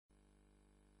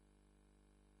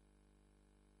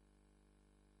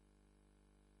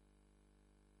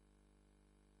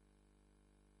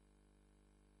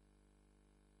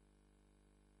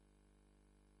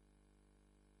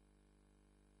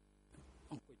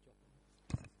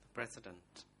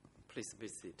President, please be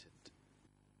seated.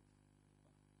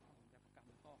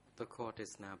 The court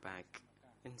is now back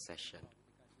in session,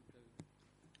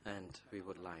 and we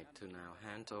would like to now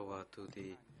hand over to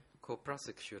the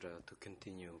co-prosecutor to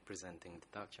continue presenting the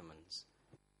documents.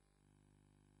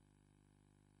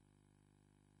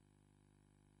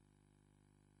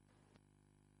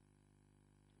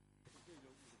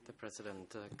 The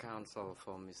President, counsel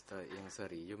for Mr. Ieng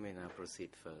Sari, you may now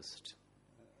proceed first.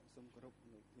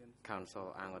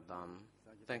 Counsel Angadam,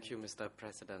 thank you, Mr.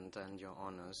 President, and Your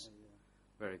Honors.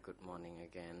 Very good morning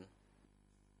again.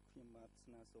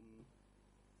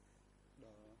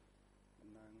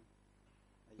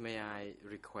 May I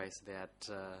request that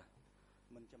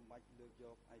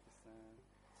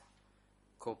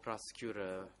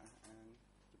co-prosecutor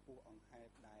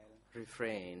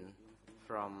refrain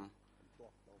from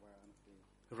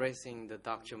raising the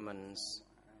documents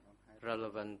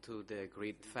relevant to the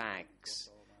agreed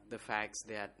facts, the facts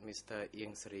that Mr.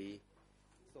 Ieng Sari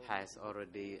has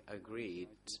already agreed,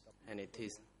 and it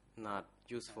is not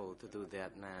useful to do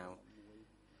that now.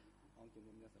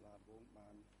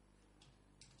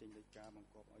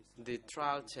 The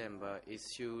trial chamber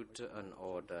issued an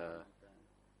order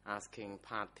asking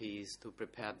parties to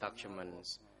prepare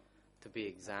documents to be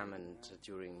examined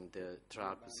during the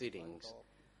trial proceedings.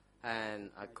 And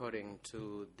according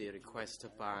to the request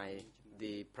by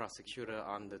the prosecutor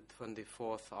on the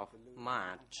 24th of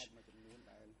March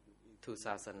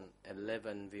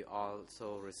 2011, we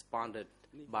also responded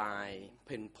by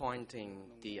pinpointing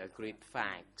the agreed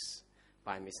facts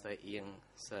by Mr. Ieng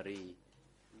Sari.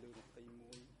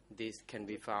 This can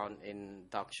be found in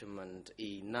document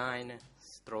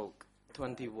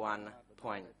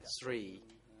E9/21.3.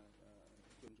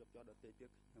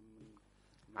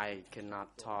 I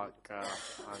cannot talk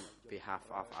on behalf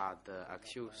of other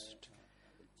accused,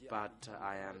 but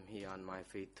I am here on my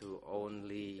feet to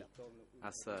only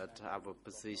assert our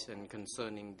position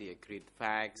concerning the agreed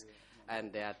facts,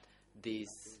 and that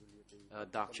these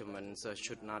documents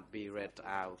should not be read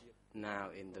out now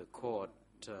in the court.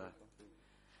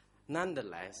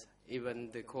 Nonetheless,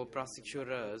 even the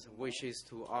co-prosecutors wishes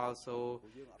to also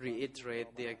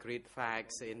reiterate the agreed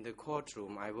facts in the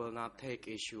courtroom. I will not take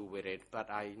issue with it, but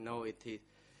I know it is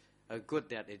good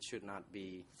that it should not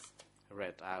be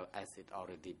read out as it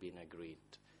already been agreed.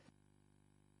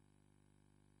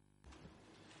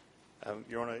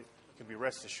 Your Honour, you can be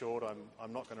rest assured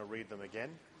I'm not going to read them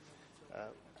again.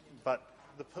 But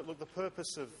the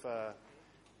purpose of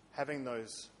having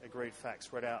those agreed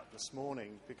facts read out this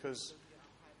morning, because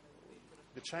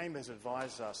the Chamber has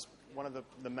advised us one of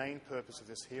the main purpose of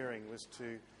this hearing was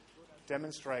to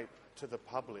demonstrate to the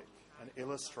public and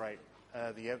illustrate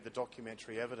the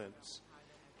documentary evidence.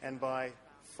 And by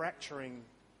fracturing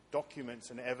documents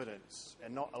and evidence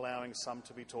and not allowing some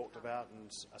to be talked about and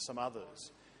some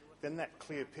others, then that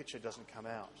clear picture doesn't come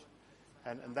out.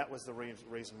 And that was the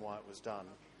reason why it was done.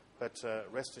 But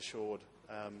rest assured,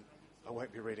 I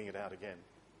won't be reading it out again.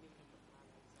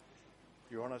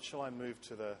 Your Honour, shall I move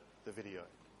to the video?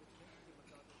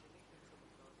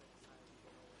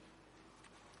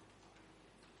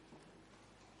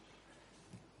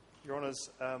 Your Honours,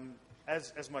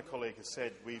 as my colleague has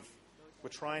said, we're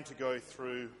trying to go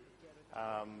through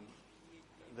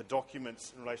the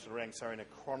documents in relation to Ieng Sari in a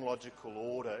chronological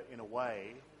order in a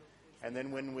way, and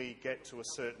then when we get to a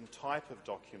certain type of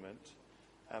document,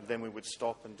 then we would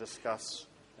stop and discuss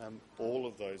all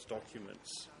of those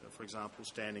documents, for example,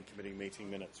 standing committee meeting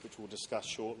minutes, which we'll discuss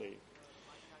shortly.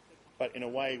 But in a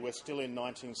way, we're still in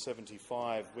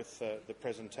 1975 with the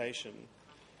presentation,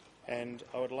 and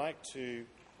I would like to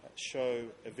show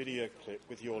a video clip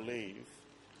with your leave.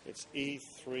 It's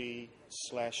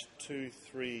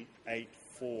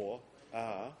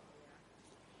E3/2384R,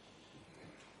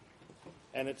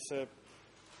 and it's a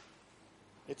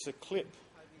clip,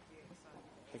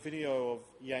 a video of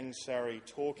Ieng Sari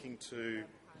talking to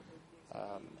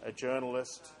a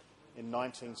journalist in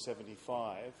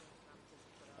 1975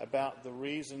 about the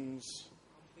reasons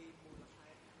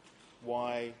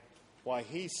why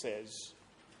he says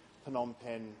Phnom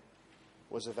Penh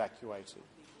was evacuated.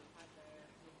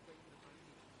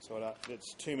 So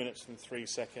it's 2 minutes and 3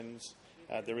 seconds.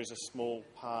 There is a small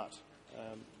part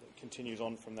that continues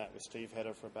on from that with Steve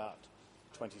Hedder for about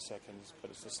 20 seconds,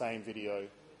 but it's the same video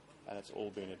and it's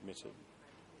all been admitted.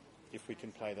 If we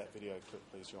can play that video clip,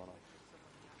 please, Your Honour.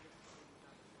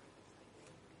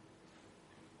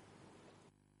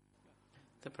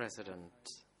 The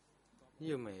President,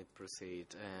 you may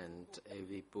proceed, and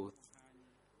AV booth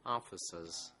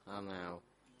officers are now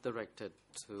directed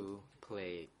to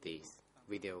play this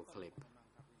video clip.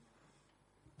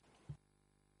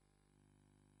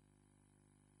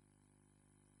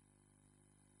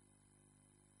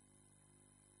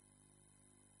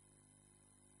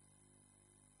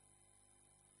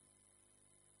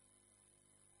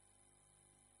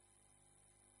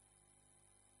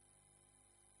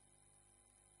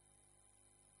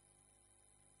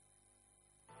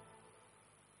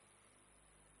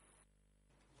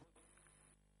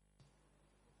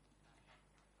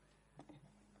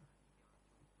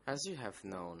 As you have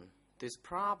known, this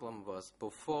problem was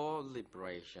before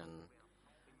liberation.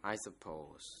 I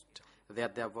supposed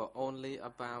that there were only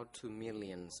about 2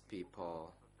 million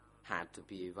people had to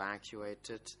be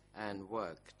evacuated and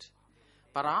worked.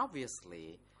 But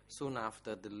obviously, soon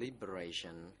after the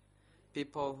liberation,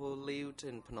 people who lived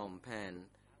in Phnom Penh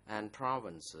and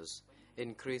provinces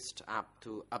increased up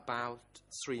to about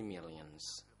 3 million,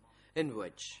 in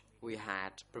which we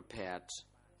had prepared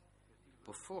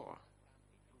before.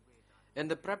 In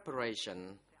the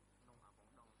preparation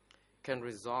can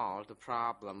resolve the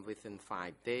problem within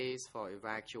 5 days for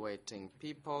evacuating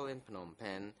people in Phnom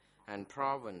Penh and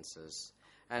provinces,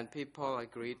 and people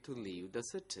agreed to leave the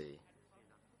city.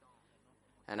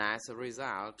 And as a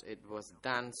result, it was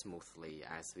done smoothly,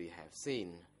 as we have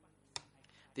seen.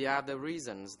 The other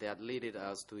reasons that led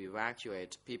us to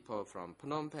evacuate people from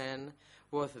Phnom Penh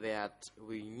was that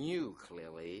we knew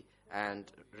clearly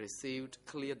and received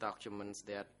clear documents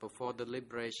that before the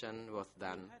liberation was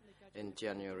done, in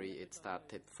January it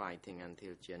started fighting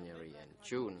until January and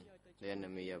June. The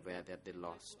enemy aware that they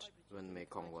lost when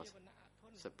Mekong was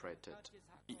separated.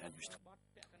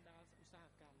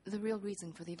 The real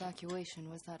reason for the evacuation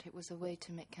was that it was a way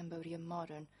to make Cambodia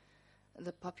modern.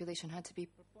 The population had to be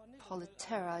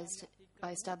proletarized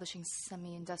by establishing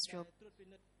semi-industrial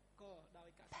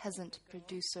peasant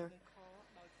producer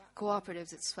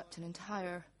cooperatives. It swept an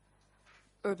entire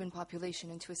urban population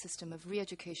into a system of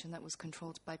re-education that was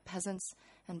controlled by peasants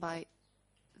and by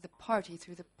the party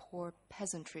through the poor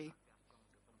peasantry.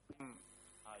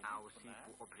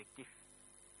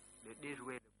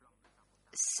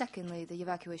 Secondly, the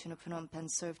evacuation of Phnom Penh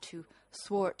served to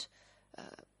thwart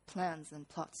plans and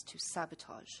plots to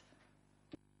sabotage.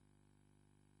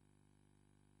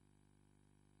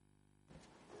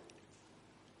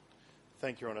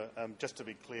 Thank you, Your Honour. Just to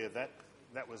be clear, that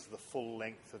was the full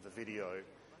length of the video.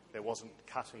 There wasn't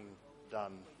cutting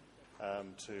done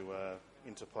to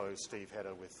interpose Steve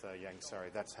Hedder with Yang Sari.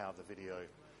 That's how the video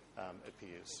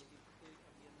appears.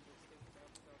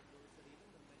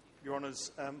 Your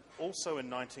Honours, also in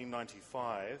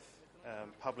 1995,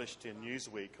 published in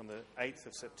Newsweek on the 8th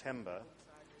of September,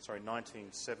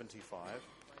 1975,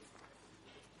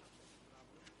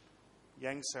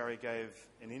 Yang Sari gave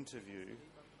an interview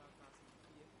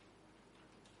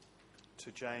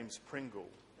to James Pringle.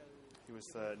 He was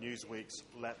the Newsweek's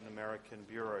Latin American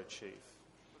bureau chief.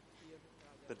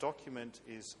 The document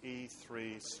is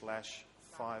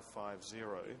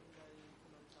E3/550.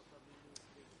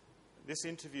 This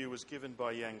interview was given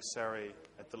by Yang Sari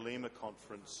at the Lima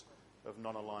Conference of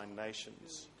Non-Aligned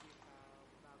Nations.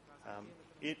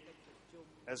 It,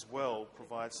 as well,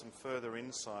 provides some further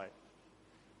insight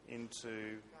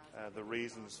into the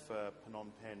reasons for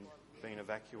Phnom Penh being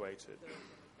evacuated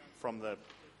from the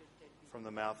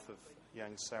mouth of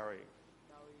Yang Sari.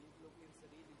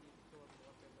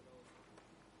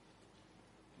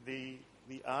 The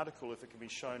article, if it can be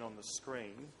shown on the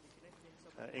screen,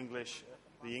 the English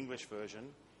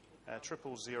version,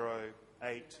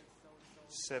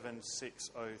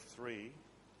 00087603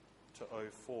 to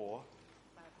 04,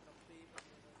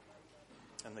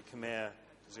 and the Khmer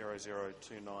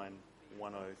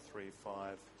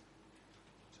 00291035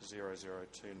 to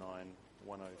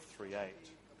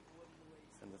 00291038,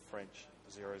 and the French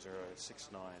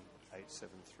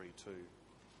 00698732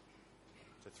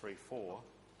 to 34.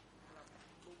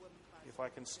 If I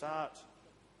can start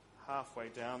halfway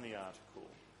down the article,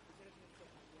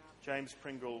 James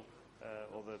Pringle,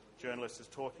 or the journalist, is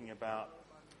talking about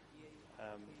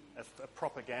a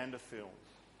propaganda film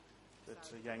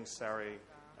that Yang Sari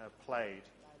played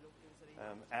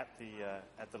at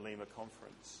the Lima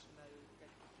conference.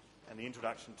 And the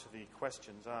introduction to the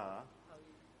questions are,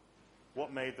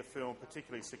 what made the film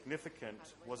particularly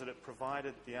significant was that it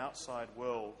provided the outside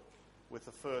world with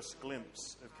the first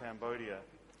glimpse of Cambodia.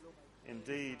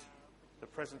 Indeed, the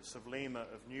presence of Lima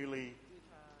of newly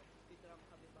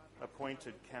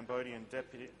appointed Cambodian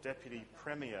Deputy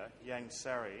Premier Yang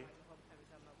Sari,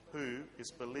 who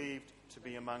is believed to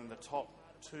be among the top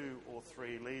 2 or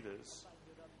 3 leaders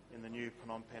in the new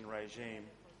Phnom Penh regime,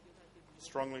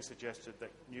 strongly suggested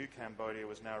that new Cambodia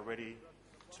was now ready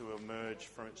to emerge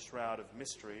from its shroud of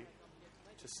mystery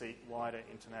to seek wider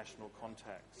international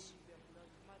contacts.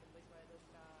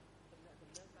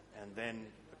 And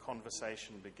then the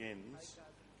conversation begins.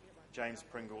 James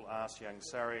Pringle asked Yang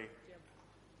Sari,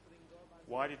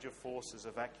 why did your forces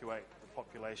evacuate the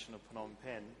population of Phnom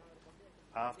Penh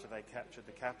after they captured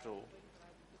the capital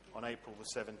on April the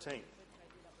 17th?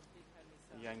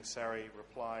 And Yang Sari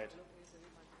replied,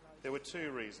 there were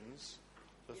 2 reasons,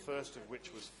 the first of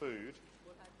which was food.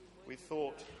 We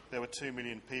thought there were 2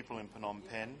 million people in Phnom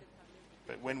Penh,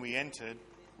 But when we entered,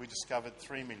 we discovered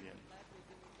 3 million.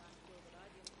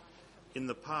 In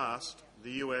the past,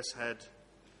 the US had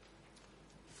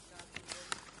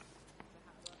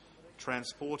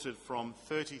transported from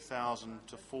 30,000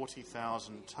 to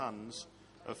 40,000 tonnes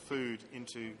of food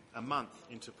a month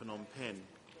into Phnom Penh.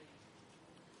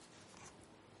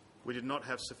 We did not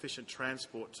have sufficient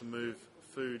transport to move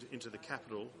food into the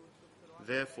capital,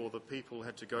 therefore the people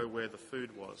had to go where the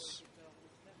food was.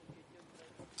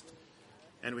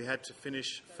 And we had to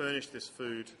furnish this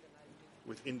food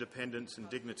with independence and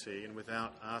dignity and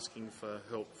without asking for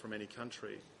help from any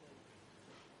country.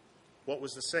 What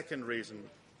was the second reason?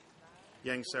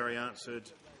 Yang Sari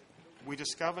answered, we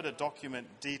discovered a document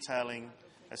detailing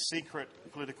a secret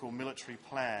political military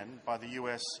plan by the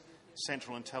US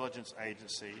Central Intelligence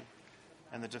Agency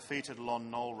and the defeated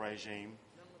Lon Nol regime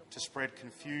to spread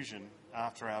confusion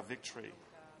after our victory.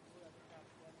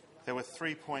 There were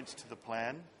 3 points to the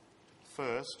plan.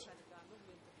 First,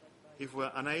 if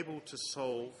we're unable to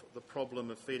solve the problem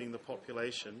of feeding the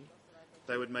population,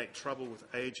 they would make trouble with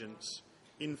agents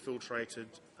infiltrated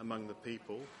among the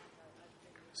people.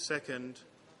 Second,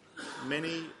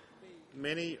 many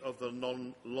of the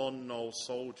Lon Nol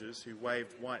soldiers who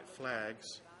waved white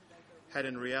flags had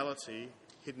in reality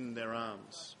hidden their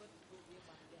arms.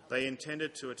 They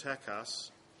intended to attack us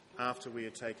after we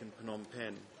had taken Phnom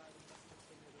Penh.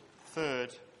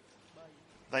 Third,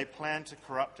 they planned to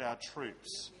corrupt our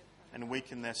troops and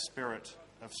weaken their spirit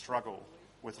of struggle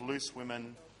with loose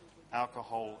women,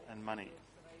 alcohol and money.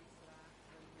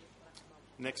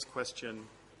 Next question.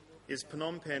 Is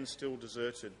Phnom Penh still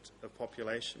deserted of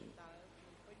population?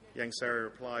 Yang Sari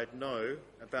replied, no,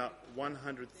 about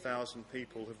 100,000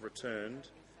 people have returned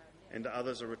and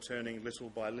others are returning little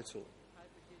by little.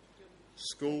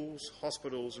 Schools,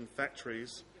 hospitals and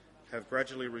factories have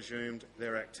gradually resumed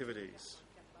their activities.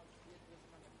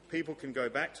 People can go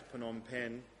back to Phnom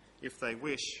Penh if they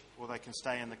wish, or they can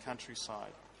stay in the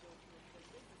countryside.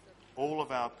 All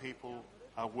of our people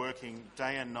are working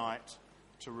day and night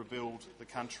to rebuild the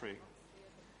country.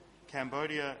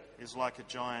 Cambodia is like a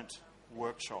giant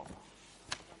workshop.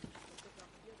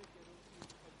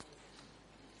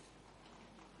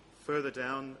 Further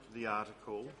down the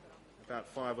article, about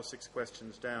 5 or 6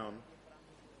 questions down,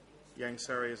 Yang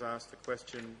Sari has asked the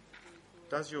question,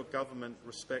 does your government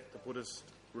respect the Buddhist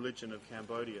religion of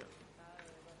Cambodia?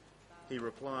 He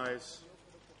replies,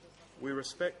 we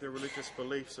respect the religious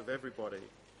beliefs of everybody.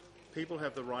 People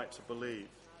have the right to believe,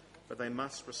 but they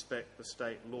must respect the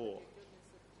state law.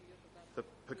 The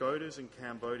pagodas in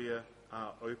Cambodia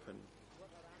are open.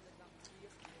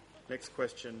 Next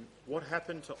question. What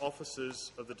happened to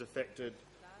officers of the defected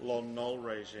Lon Nol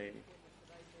regime?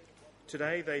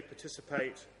 Today they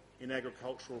participate in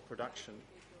agricultural production.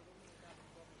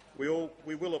 We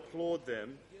will applaud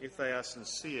them if they are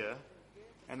sincere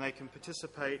and they can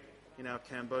participate in our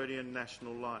Cambodian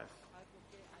national life.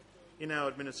 In our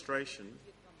administration,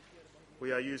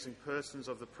 we are using persons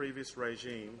of the previous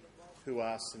regime who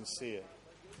are sincere.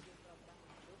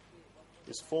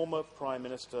 Is former Prime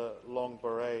Minister Long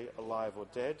Beret alive or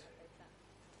dead?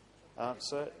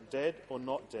 Answer, dead or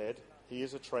not dead, he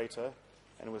is a traitor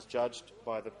and was judged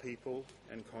by the people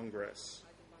and Congress.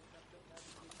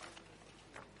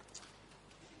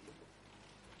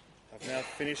 I've now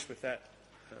finished with that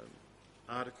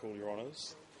article, Your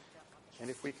Honours, and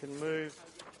if we can move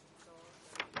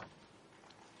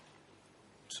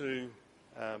to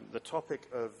the topic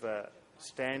of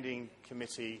standing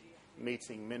committee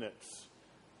meeting minutes,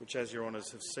 which, as Your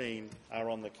Honours have seen, are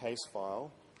on the case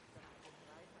file.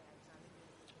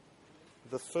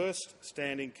 The first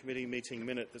standing committee meeting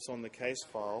minute that's on the case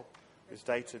file is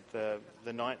dated the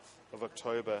 9th of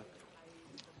October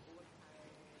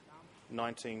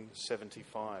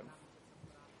 1975.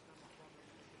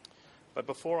 But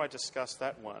before I discuss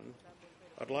that one,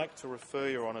 I'd like to refer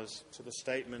Your Honours to the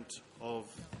statement of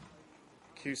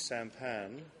Q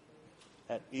Sampan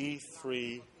at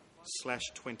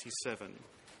E3/27.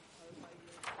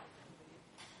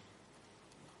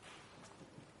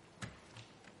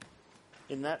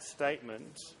 In that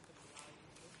statement,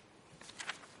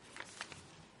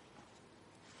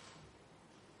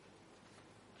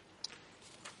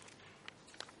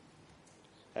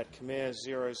 at Khmer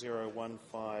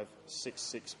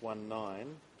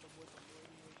 00156619,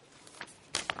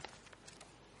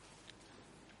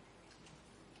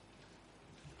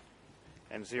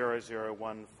 and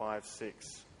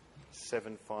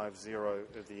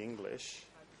 00156750 of the English,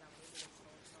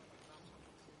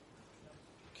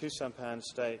 Q Sampan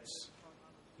states,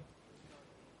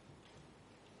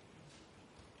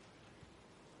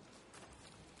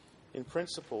 in In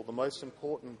principle, the most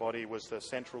important body was the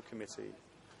Central Committee,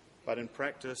 but in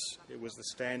practice it was the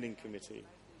Standing Committee.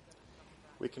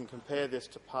 We can compare this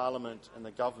to Parliament and the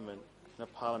government in a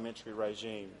parliamentary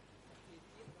regime.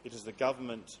 It is the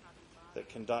government that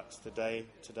conducts the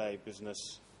day-to-day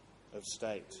business of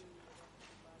state.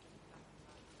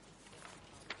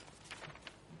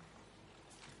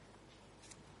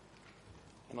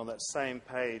 And on that same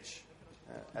page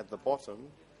at the bottom,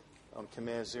 on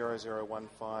Khmer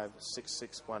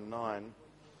 00156619,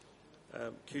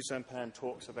 Khieu Samphan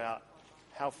talks about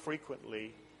how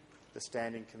frequently the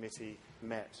Standing Committee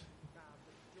met.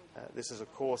 This is, of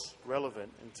course,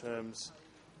 relevant in terms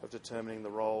of determining the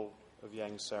role of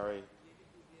Yang Sari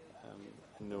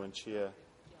and Nguyen Chia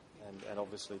and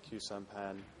obviously Khieu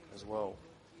Samphan as well.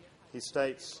 He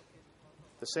states,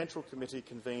 the Central Committee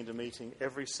convened a meeting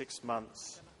every 6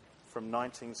 months from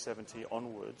 1970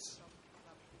 onwards.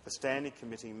 The Standing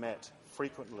Committee met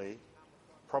frequently,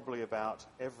 probably about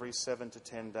every 7 to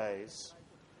 10 days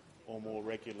or more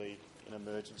regularly in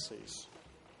emergencies.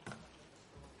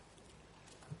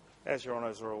 As Your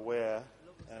Honours are aware,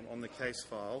 on the case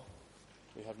file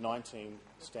we have 19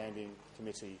 Standing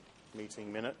Committee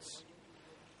meeting minutes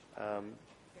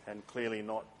and clearly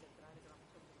not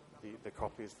the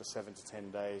copies for 7 to 10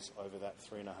 days over that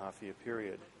 3.5-year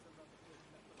period.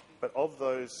 But of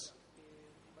those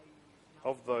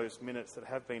minutes that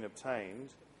have been obtained,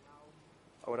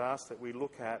 I would ask that we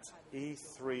look at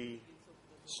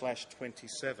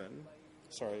E3/27,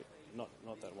 sorry, not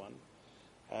that one,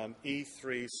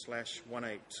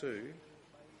 E3/182,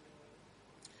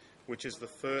 which is the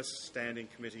first Standing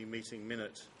Committee meeting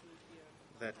minute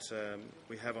that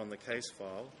we have on the case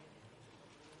file.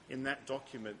 In that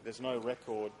document, there's no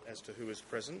record as to who is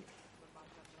present.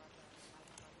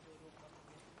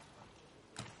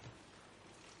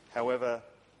 However,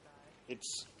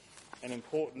 it's an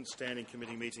important Standing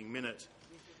Committee meeting minute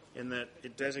in that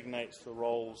it designates the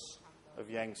roles of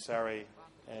Yang Sari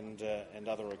and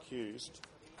other accused.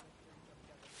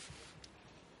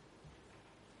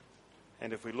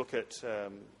 And if we look at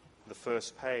the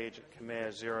first page at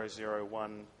Khmer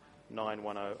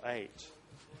 00191108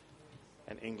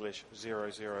 and English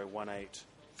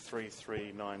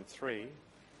 00183393,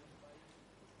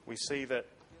 we see that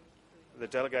the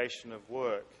delegation of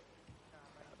work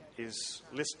is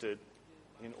listed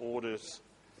in orders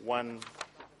 1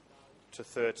 to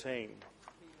 13.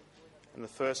 And the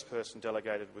first person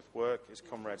delegated with work is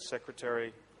Comrade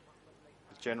Secretary,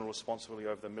 with general responsibility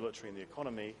over the military and the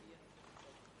economy.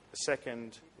 The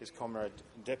second is Comrade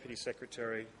Deputy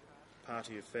Secretary,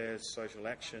 Party Affairs, Social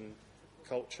Action,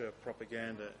 Culture,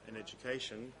 Propaganda and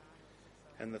Education.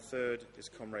 And the third is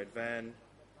Comrade Van,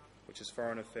 which is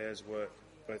Foreign Affairs work,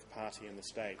 both party and the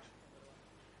state.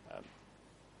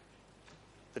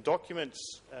 The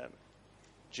documents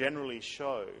generally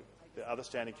show, the other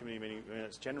Standing Committee meeting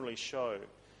minutes generally show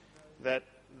that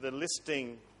the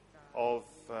listing of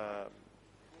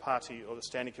party or the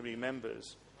Standing Committee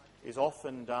members is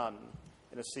often done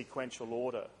in a sequential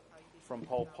order from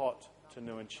Pol Pot to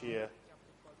Nguyen Chia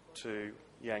to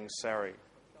Yang Sari.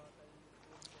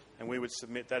 And we would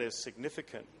submit that is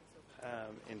significant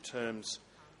in terms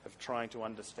of trying to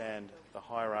understand the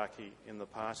hierarchy in the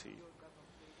party.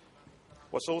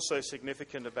 What's also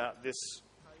significant about this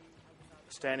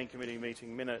Standing Committee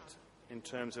meeting minute in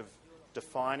terms of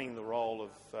defining the role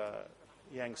of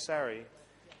Yang Sari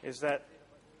is that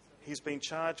he's been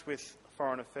charged with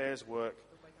foreign affairs work,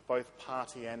 both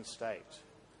party and state,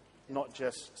 not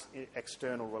just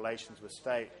external relations with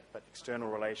state, but external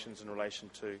relations in relation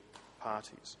to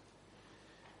parties.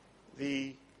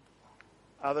 The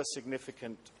other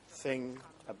significant thing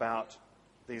about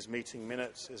these meeting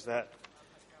minutes is that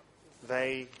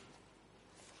they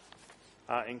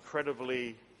are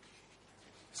incredibly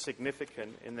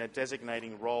significant in their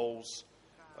designating roles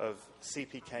of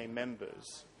CPK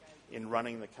members in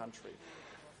running the country.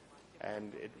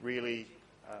 And it really,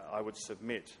 I would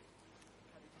submit,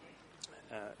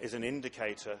 is an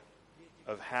indicator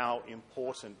of how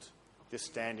important this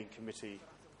Standing Committee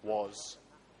was,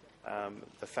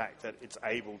 the fact that it's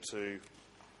able to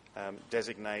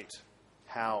designate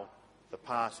how the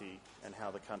party and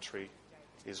how the country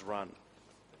is run.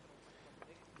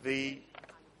 If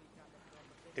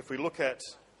we look at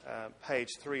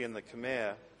page 3 in the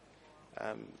Khmer,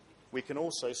 we can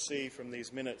also see from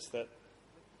these minutes that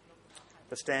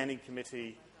the Standing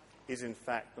Committee is in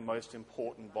fact the most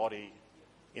important body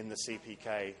in the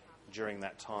CPK during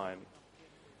that time.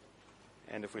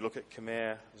 And if we look at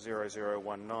Khmer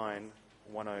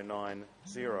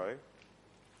 00191090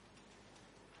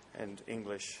 and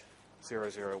English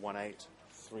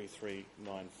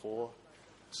 00183394,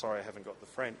 sorry, I haven't got the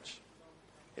French.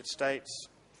 It states,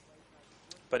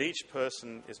 "But each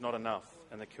person is not enough,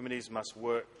 and the committees must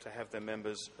work to have their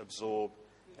members absorb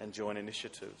and join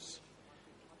initiatives.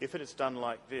 If it is done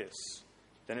like this,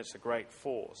 then it's a great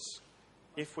force.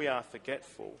 If we are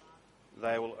forgetful,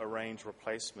 they will arrange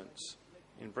replacements.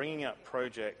 In bringing up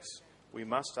projects, we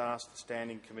must ask the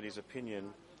Standing Committee's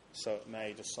opinion so it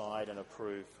may decide and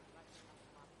approve.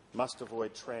 Must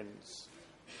avoid trends."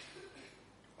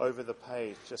 Over the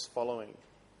page, just following,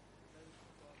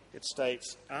 it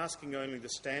states, "Asking only the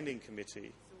Standing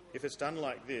Committee. If it's done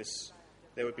like this,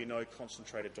 there would be no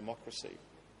concentrated democracy.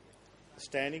 The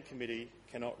Standing Committee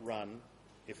cannot run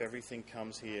if everything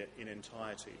comes here in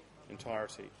entirety.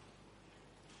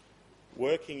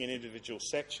 Working in individual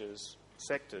sectors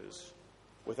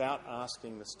without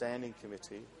asking the Standing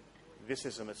Committee, this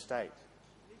is a mistake.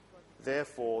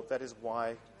 Therefore, that is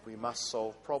why we must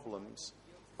solve problems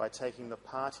by taking the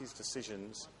parties'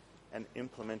 decisions and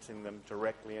implementing them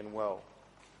directly and well.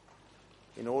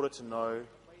 In order to know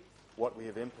what we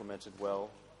have implemented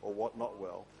well or what not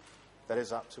well, that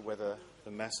is up to whether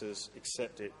the masses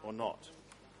accept it or not."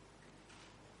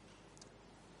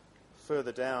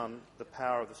 Further down, the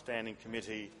power of the Standing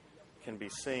Committee can be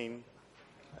seen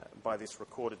by this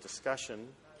recorded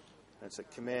discussion. It's at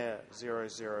Khmer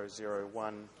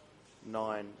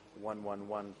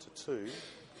 00019111-2.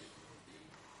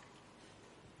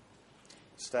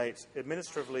 States,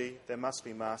 "Administratively, there must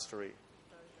be mastery.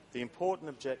 The important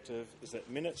objective is that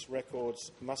minutes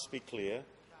records must be clear.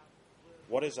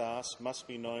 What is asked must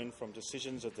be known from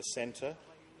decisions of the Centre,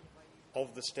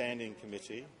 of the Standing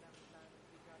Committee,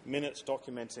 minutes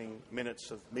documenting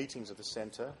minutes of meetings of the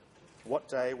Centre, what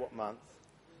day, what month,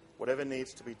 whatever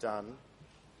needs to be done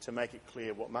to make it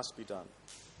clear what must be done.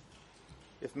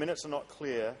 If minutes are not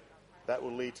clear, that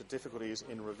will lead to difficulties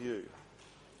in review.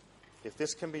 If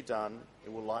this can be done,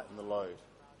 it will lighten the load.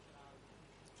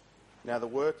 Now, the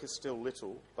work is still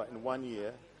little, but in 1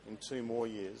 year, in 2 more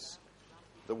years,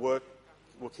 the work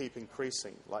will keep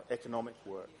increasing, like economic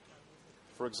work.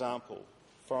 For example,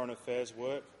 foreign affairs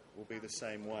work will be the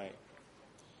same way.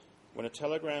 When a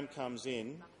telegram comes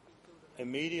in,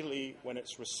 immediately when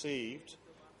it's received,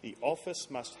 the office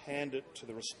must hand it to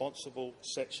the responsible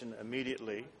section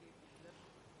immediately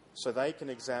so they can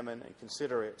examine and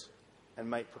consider it and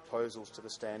make proposals to the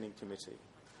Standing Committee.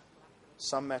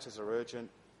 Some matters are urgent.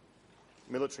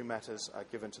 Military matters are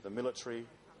given to the military,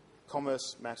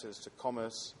 commerce matters to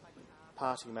commerce,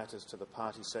 party matters to the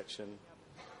party section.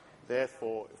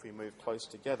 Therefore, if we move close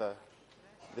together,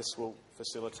 this will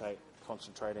facilitate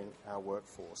concentrating our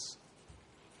workforce."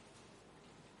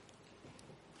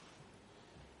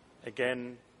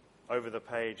 Again, over the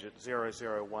page at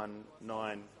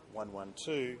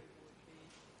 00191112,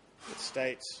 it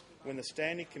states, "When the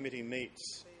Standing Committee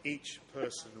meets, each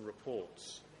person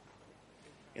reports.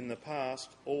 In the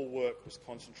past, all work was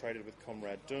concentrated with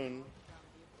Comrade Dun.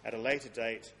 At a later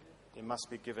date, it must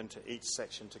be given to each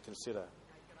section to consider.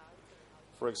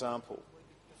 For example,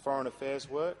 foreign affairs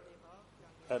work,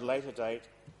 at a later date,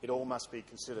 it all must be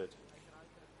considered.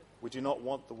 We do not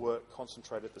want the work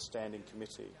concentrated at the Standing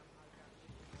Committee.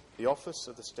 The Office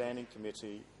of the Standing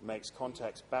Committee makes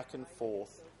contacts back and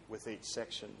forth with each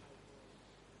section.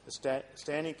 The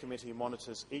Standing Committee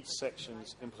monitors each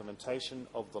section's implementation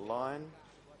of the line.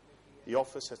 The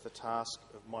Office has the task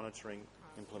of monitoring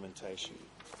implementation."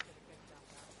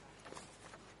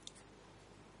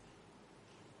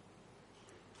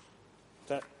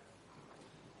 That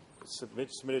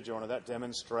submitted, Your Honour, that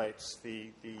demonstrates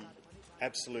the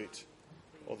absolute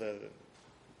or the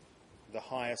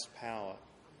highest power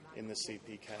in the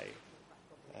CPK.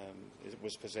 It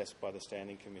was possessed by the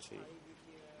Standing Committee.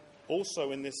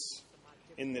 Also in this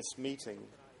meeting,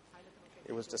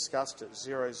 it was discussed at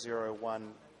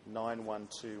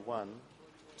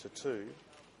 00191121-2.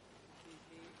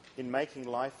 In making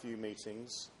life view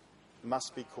meetings,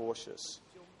 must be cautious.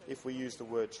 If we use the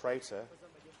word traitor,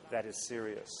 that is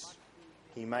serious.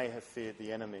 He may have feared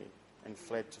the enemy and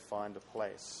fled to find a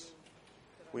place.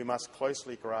 We must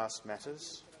closely grasp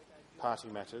matters, party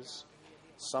matters.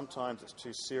 Sometimes it's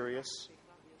too serious,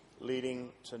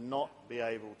 leading to not be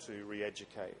able to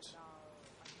re-educate.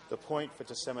 The point for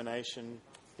dissemination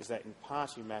is that in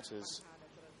party matters,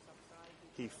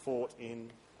 he fought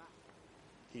in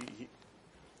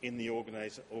the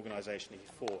organisation he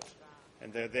fought.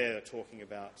 And they're talking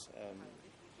about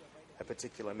a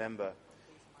particular member.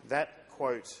 That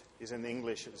quote is in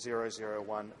English at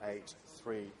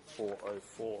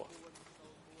 00183404.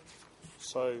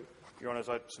 So, Your Honours,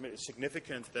 I submit it's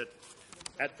significant that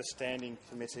at the Standing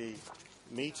Committee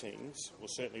meetings, well,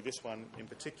 certainly this one in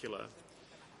particular,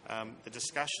 The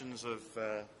discussions of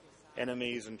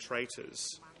enemies and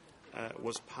traitors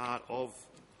was part of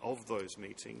those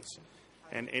meetings,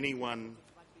 and anyone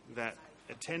that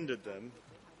attended them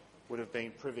would have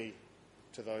been privy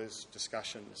to those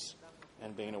discussions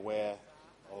and been aware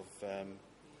of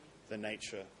the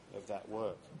nature of that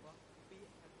work.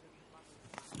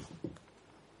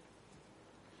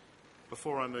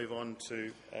 Before I move on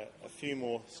to a few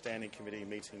more standing committee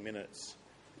meeting minutes,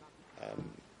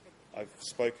 I've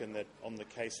spoken that on the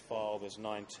case file there's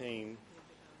 19.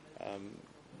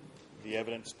 The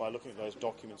evidence, by looking at those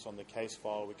documents on the case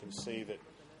file, we can see that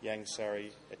Yang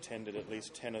Sari attended at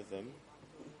least 10 of them.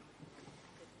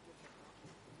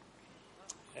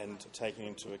 And taking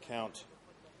into account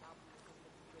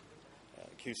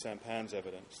Q Sampan's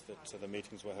evidence that the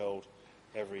meetings were held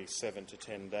every 7 to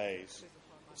 10 days,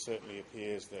 it certainly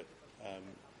appears that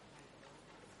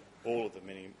all of the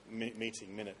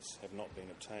meeting minutes have not been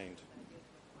obtained.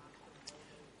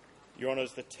 Your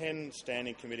Honours, the 10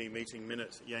 Standing Committee meeting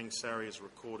minutes that Yang Sari is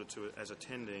recorded to as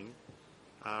attending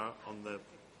are on the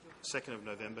 2nd of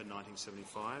November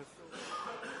 1975,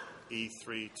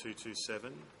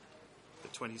 E3227, the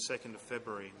 22nd of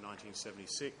February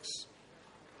 1976,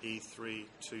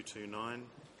 E3229,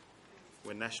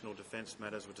 when national defence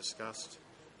matters were discussed,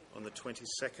 on the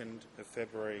 22nd of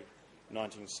February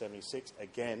 1976,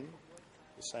 again,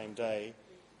 the same day,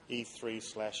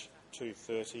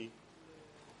 E3/230,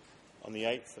 on the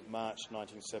 8th of March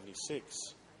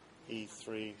 1976,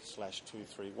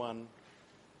 E3/231,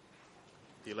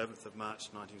 the 11th of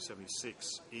March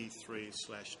 1976,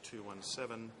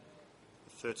 E3/217,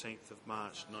 the 13th of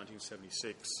March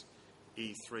 1976,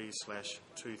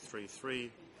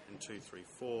 E3/233 and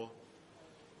 234,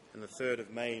 and the 3rd of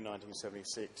May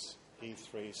 1976,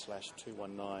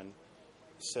 E3/219,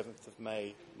 the 7th of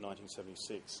May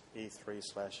 1976,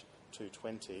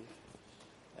 E3/220,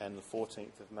 and the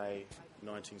 14th of May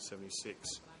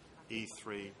 1976,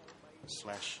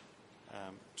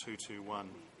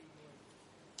 E3/221.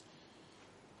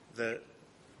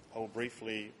 I'll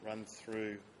briefly run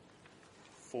through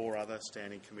 4 other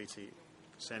standing committee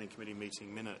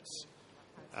meeting minutes,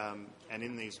 and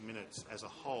in these minutes as a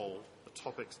whole, the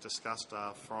topics discussed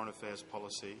are foreign affairs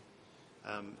policy,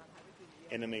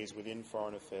 enemies within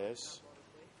foreign affairs,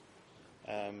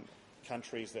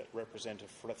 countries that represent a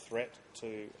threat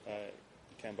to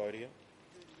Cambodia,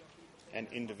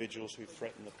 and individuals who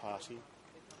threaten the party,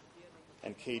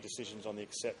 and key decisions on the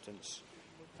acceptance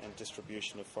and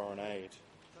distribution of foreign aid.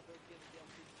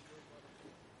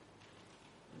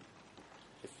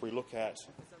 If we look at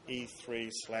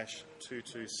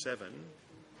E3/227,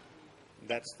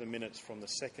 that's the minutes from the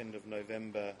 2nd of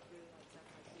November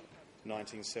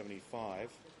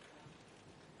 1975,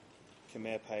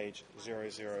 Khmer page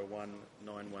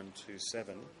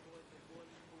 0019127.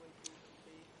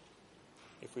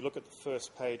 If we look at the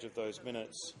first page of those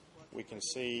minutes, we can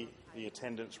see the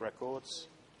attendance records,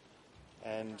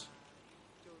 and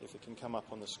if it can come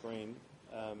up on the screen,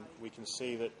 we can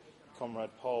see that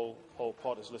Comrade Pol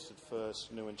Pot is listed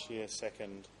first, Nguyen Chia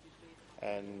second,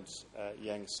 and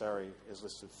Yang Sari is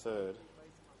listed third.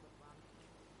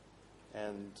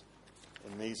 And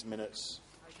in these minutes,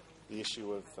 the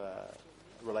issue of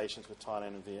relations with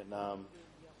Thailand and Vietnam,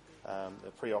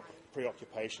 the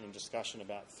preoccupation and discussion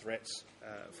about threats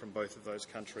from both of those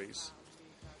countries.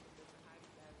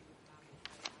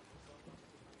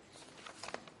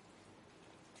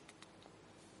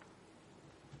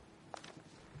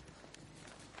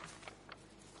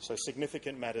 So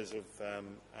significant matters of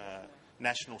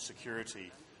national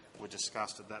security were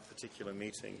discussed at that particular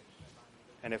meeting.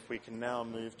 And if we can now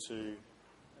move to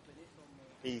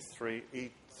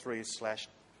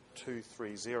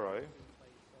E3/230,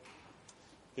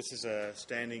 this is a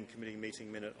standing committee meeting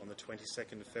minute on the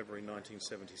 22nd of February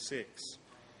 1976.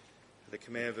 The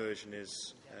Khmer version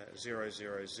is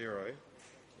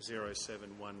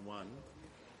 0000711.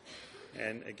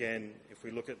 And again, if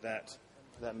we look at that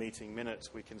meeting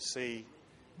minutes, we can see,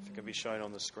 if it can be shown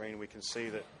on the screen, we can see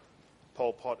that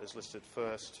Pol Pot is listed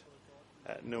first,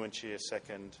 Nguyen Chia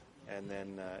second, and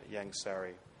then Yang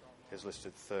Sari is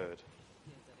listed third.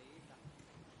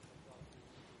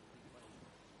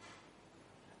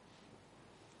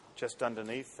 Just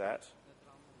underneath that,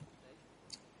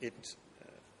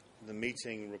 the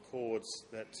meeting records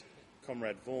that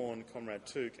Comrade Vaughan, Comrade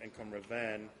Took and Comrade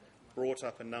Van brought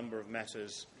up a number of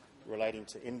matters relating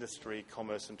to industry,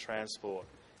 commerce and transport,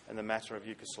 and the matter of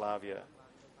Yugoslavia.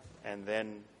 And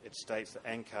then it states that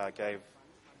Ankar gave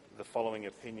the following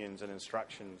opinions and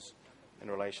instructions in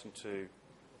relation to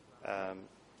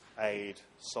aid,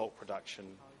 salt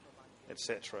production,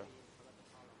 etc.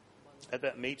 At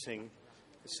that meeting,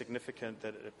 it's significant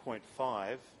that at point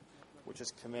 5, which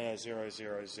is Khmer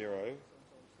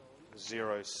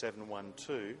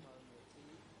 0000712,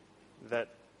 that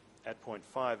at point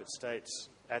 5 it states,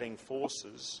 adding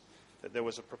forces, that there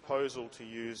was a proposal to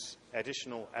use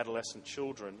additional adolescent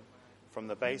children from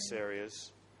the base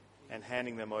areas and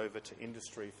handing them over to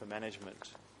industry for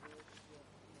management.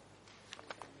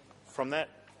 From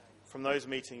those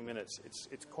meeting minutes,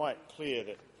 it's quite clear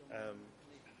that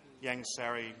Yang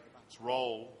Sari's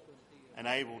role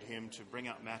enabled him to bring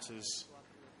up matters,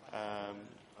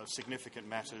 of significant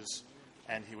matters,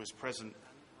 and he was present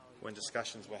when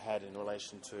discussions were had in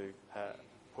relation to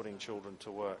putting children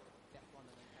to work.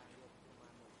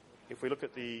 If we look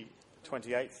at the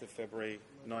 28th of February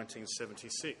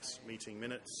 1976 meeting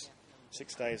minutes,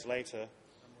 6 days later,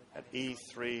 at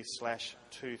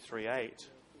E3/238,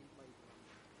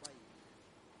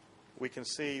 we can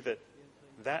see that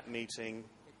meeting,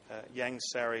 Yang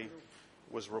Sari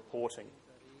was reporting.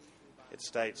 It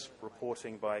states,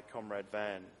 reporting by Comrade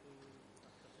Van.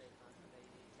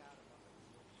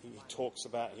 He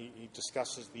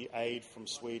discusses the aid from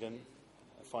Sweden,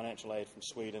 financial aid from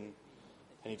Sweden,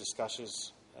 and he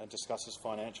discusses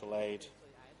financial aid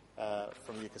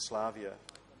from Yugoslavia.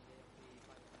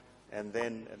 And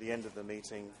then at the end of the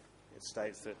meeting, it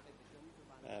states that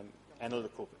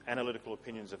analytical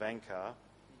opinions of Ankar,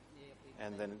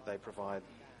 and then they provide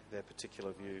their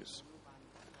particular views.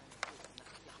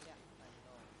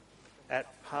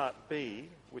 At Part B,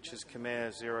 which is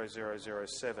Khmer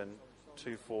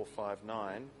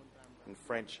 00072459 and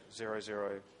French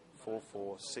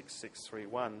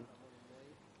 00446631,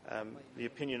 the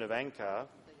opinion of Ankar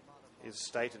is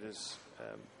stated as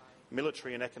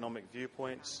military and economic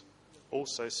viewpoints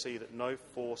also see that no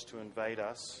force to invade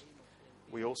us.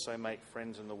 We also make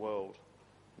friends in the world.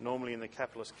 Normally in the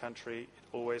capitalist country, it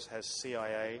always has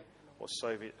CIA or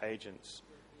Soviet agents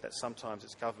that sometimes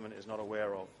its government is not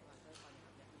aware of.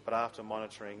 But after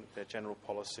monitoring, their general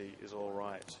policy is all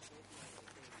right.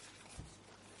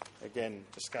 Again,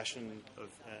 discussion of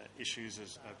issues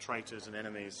of traitors and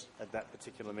enemies at that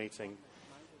particular meeting.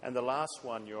 And the last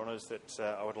one, Your Honours, that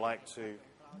I would like to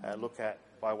look at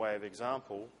by way of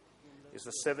example is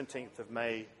the 17th of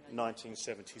May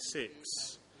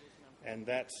 1976, and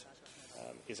that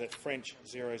is at French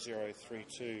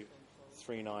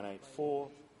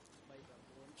 00323984.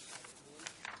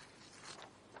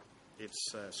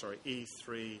 It's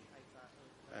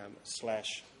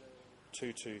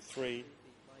E3/223,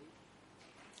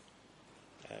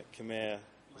 Khmer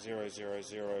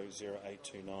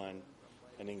 00000829,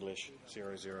 and English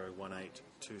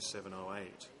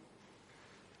 00182708.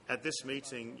 At this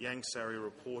meeting, Yang Sari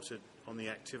reported on the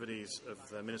activities of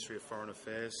the Ministry of Foreign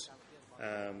Affairs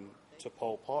to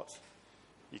Pol Pot.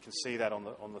 You can see that on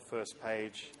the first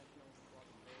page.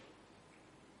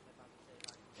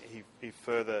 He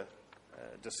further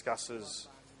discusses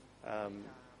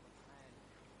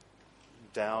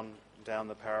down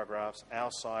the paragraphs.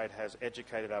 Our side has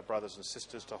educated our brothers and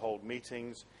sisters to hold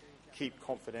meetings, keep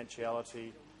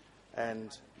confidentiality,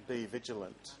 and be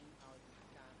vigilant.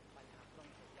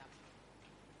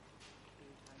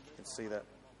 You can see that.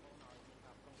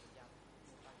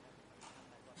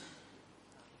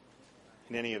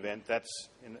 In any event, that's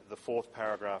in the fourth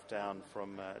paragraph down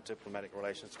from diplomatic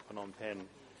relations to Phnom Penh.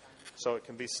 So it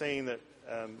can be seen that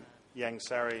Yang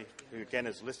Sari, who again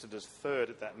is listed as third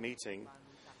at that meeting,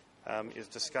 is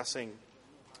discussing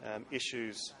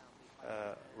issues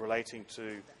relating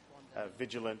to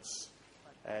vigilance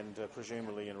and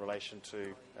presumably in relation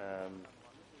to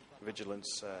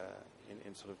vigilance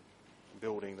in sort of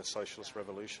building the socialist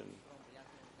revolution.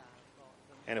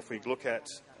 And if we look at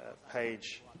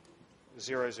page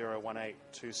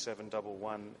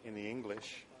 00182711 in the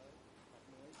English,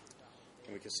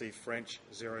 and we can see French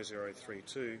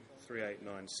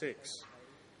 00323896,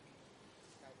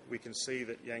 we can see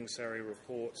that Yang Sari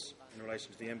reports in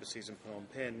relation to the embassies in Phnom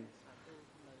Penh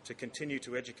to continue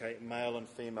to educate male and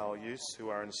female youths who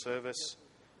are in service,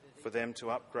 for them to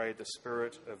upgrade the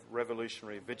spirit of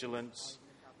revolutionary vigilance,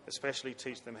 especially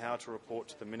teach them how to report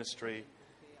to the ministry,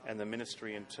 and the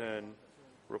ministry in turn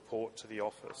report to the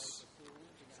office.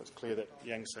 So it's clear that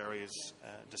Yang Sari is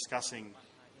discussing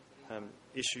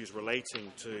issues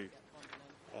relating to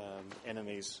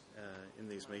enemies in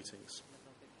these meetings.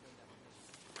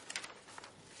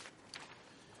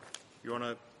 Your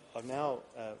Honour, I've now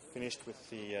finished with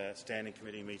the Standing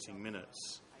Committee meeting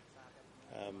minutes,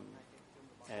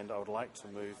 and I would like to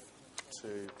move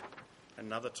to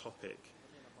another topic,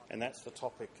 and that's the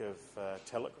topic of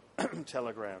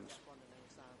telegrams.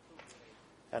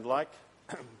 And like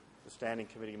the Standing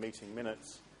Committee meeting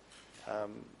minutes,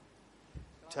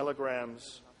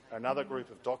 telegrams are another group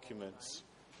of documents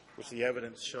which the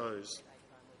evidence shows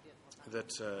that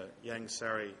Yang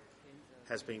Sari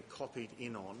has been copied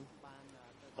in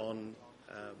on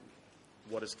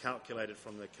what is calculated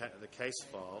from the case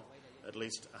file at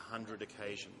least 100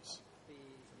 occasions.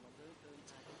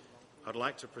 I'd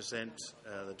like to present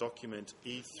the document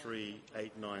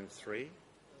E3893.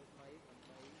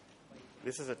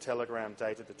 This is a telegram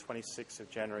dated the 26th of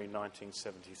January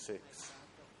 1976.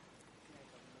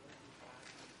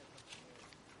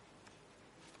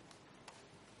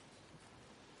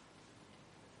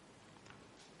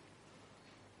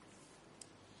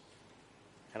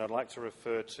 And I'd like to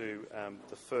refer to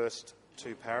the first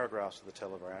two paragraphs of the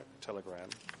telegram,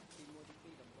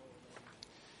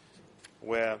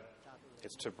 where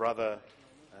it's to Brother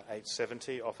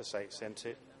 870, Office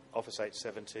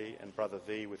 870, and Brother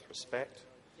V with respect.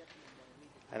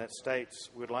 And it states,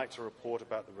 "We'd like to report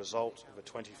about the result of a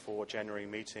 24 January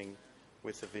meeting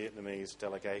with the Vietnamese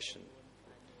delegation.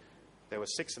 There were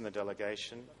 6 in the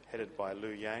delegation, headed by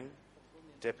Lu Yang,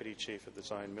 Deputy Chief of the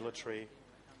Zone Military,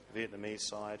 Vietnamese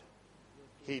side.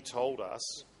 He told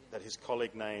us that his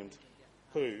colleague named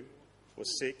Hu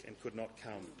was sick and could not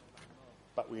come.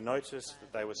 But we noticed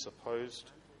that they were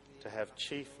supposed to have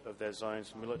Chief of their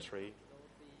zone's military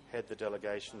head the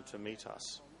delegation to meet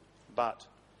us, but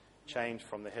changed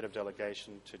from the head of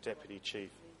delegation to Deputy Chief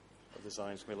of the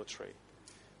zone's military,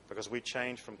 because we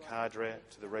changed from cadre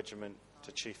to the regiment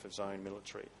to Chief of Zone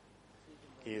Military.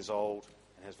 He is old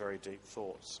and has very deep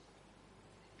thoughts."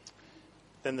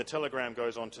 Then the telegram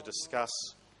goes on to discuss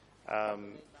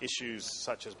issues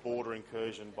such as border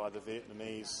incursion by the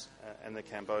Vietnamese and the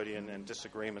Cambodian and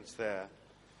disagreements there.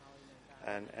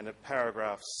 And at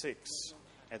paragraph 6,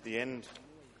 at the end,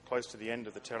 close to the end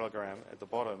of the telegram, at the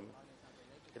bottom,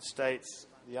 it states,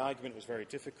 "The argument was very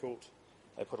difficult.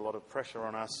 They put a lot of pressure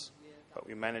on us, but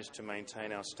we managed to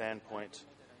maintain our standpoint,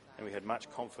 and we had much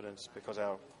confidence because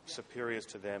our superiors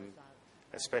to them,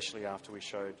 especially after we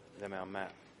showed them our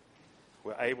map,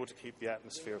 were able to keep the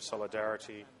atmosphere of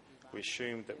solidarity. We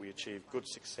assumed that we achieved good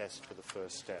success for the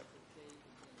first step."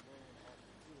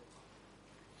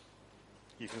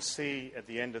 You can see at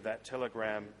the end of that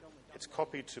telegram, it's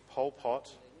copied to Pol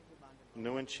Pot,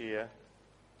 Nguyen Chia,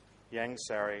 Yang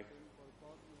Sari,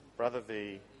 Brother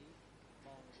V,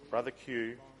 Brother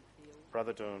Q,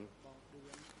 Brother Dun,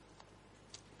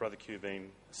 Brother Q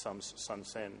being Sun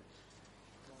Sen.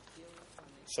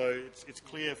 So it's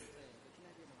clear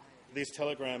these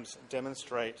telegrams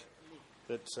demonstrate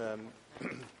that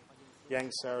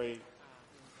Yang Sari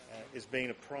is being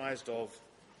apprised of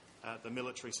the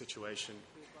military situation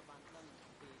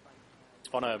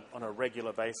on a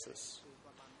regular basis.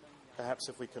 Perhaps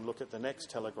if we can look at the next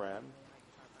telegram,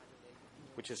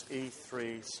 which is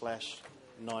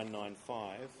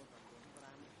E3/995,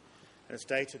 and it's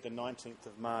dated the 19th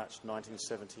of March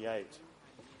 1978,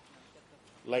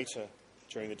 later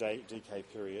during the DK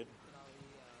period.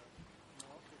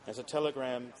 There's a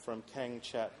telegram from Kang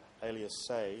Chat alias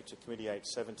Say to Committee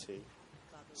 870,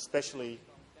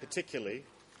 particularly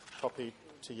copied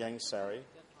to Yang Sari.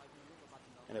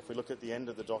 And if we look at the end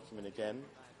of the document again,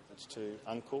 it's to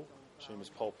Uncle, whom is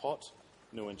Pol Pot,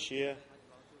 Nguyen Chia,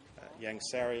 Yang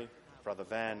Sari, Brother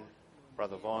Van,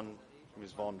 Brother Von, whom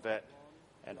is Von Vet,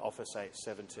 and Office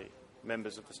 870,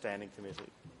 members of the Standing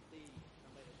Committee.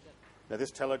 Now,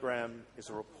 this telegram is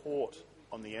a report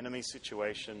on the enemy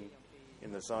situation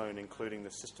in the zone, including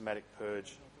the systematic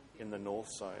purge in the North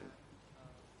Zone.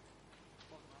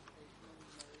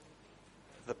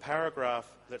 The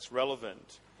paragraph that's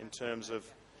relevant in terms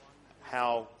of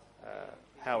how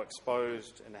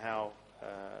exposed and how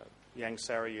Yang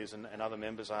Sari is and other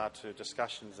members are to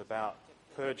discussions about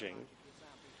purging,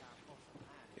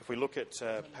 if we look at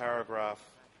paragraph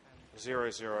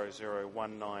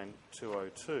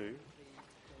 00019-202,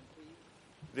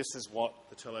 this is what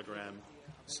the telegram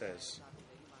says.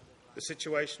 "The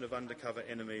situation of undercover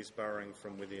enemies burrowing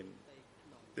from within.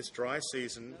 This dry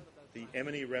season, the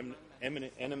enemy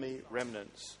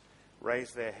remnants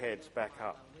raised their heads back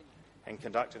up and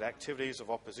conducted activities of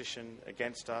opposition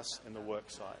against us in the work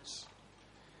sites.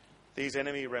 These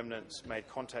enemy remnants made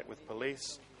contact with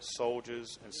police,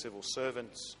 soldiers and civil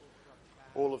servants,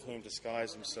 all of whom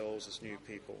disguised themselves as new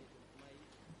people.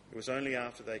 It was only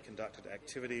after they conducted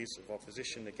activities of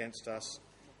opposition against us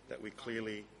that we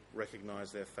clearly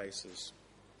recognised their faces.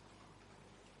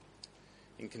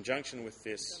 In conjunction with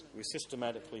this, we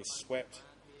systematically swept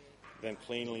them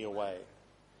cleanly away.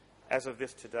 As of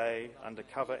this today,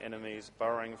 undercover enemies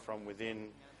burrowing from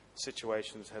within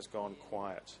situations has gone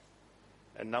quiet.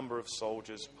 A number of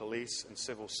soldiers, police and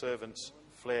civil servants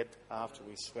fled after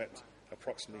we swept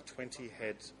approximately 20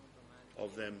 heads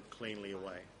of them cleanly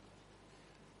away.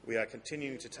 We are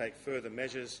continuing to take further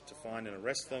measures to find and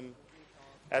arrest them.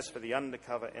 As for the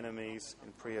undercover enemies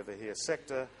in Priya Vihir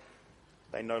sector,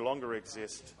 they no longer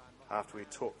exist after we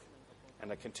took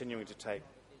and are continuing to take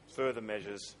further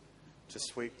measures to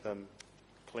sweep them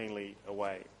cleanly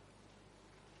away.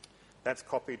 That's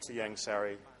copied to Yang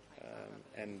Sari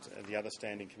and the other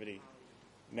Standing Committee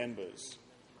members.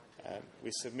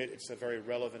 We submit it's a very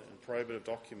relevant and probative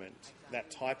document, that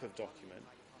type of document,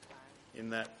 in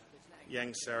that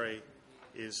Yang Sari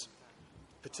is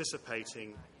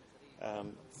participating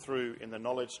through in the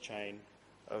knowledge chain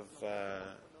of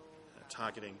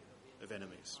targeting of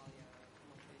enemies.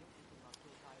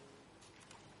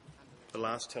 The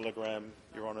last telegram,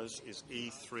 Your Honours, is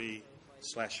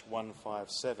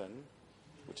E3/157,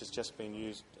 which has just been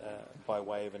used by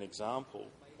way of an example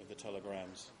of the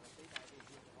telegrams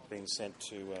being sent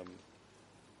to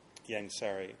Yang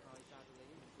Sari.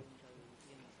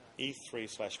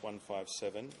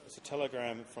 E3/157 is a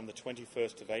telegram from the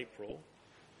 21st of April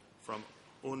from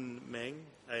Un Meng,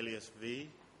 alias V,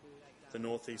 the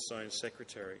North East Zone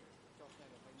Secretary.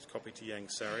 It's copied to Yang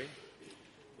Sari.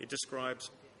 It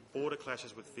describes border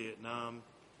clashes with Vietnam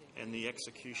and the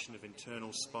execution of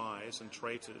internal spies and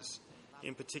traitors.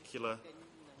 In particular,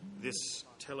 this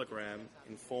telegram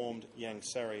informed Yang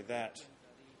Sari that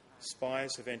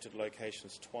spies have entered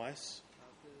locations twice.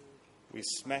 We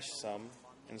smashed some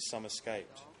and some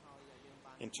escaped.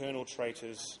 Internal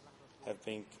traitors have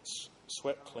been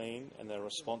swept clean and their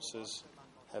responses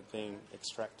have been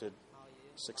extracted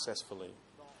successfully.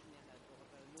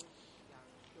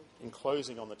 In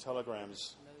closing on the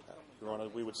telegrams, Your Honour,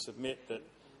 we would submit that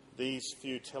these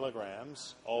few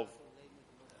telegrams of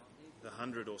the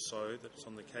 100 or so that's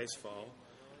on the case file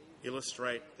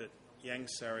illustrate that Yang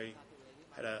Sari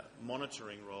had a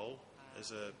monitoring role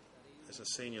as a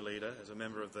senior leader, as a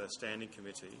member of the Standing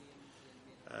Committee,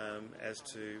 as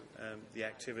to the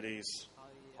activities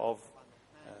of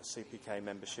CPK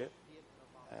membership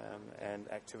and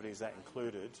activities that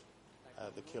included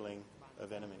the killing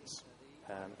of enemies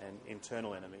and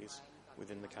internal enemies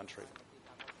within the country.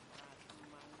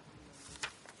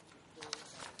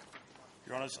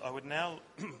 Your Honours, I would now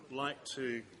like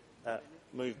to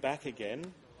move back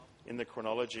again in the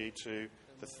chronology to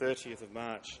the 30th of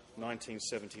March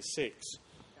 1976,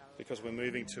 because we're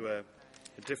moving to a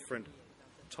different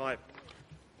type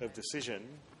of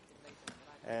decision,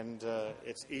 and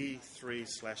it's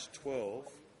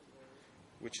E3/12,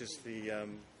 which is a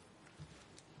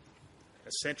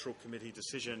Central Committee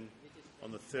decision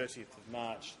on the 30th of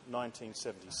March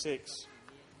 1976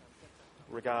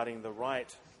 regarding the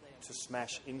right to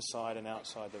smash inside and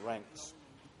outside the ranks.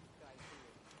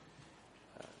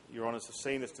 Your Honours have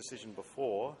seen this decision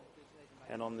before,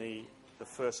 and on the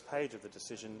first page of the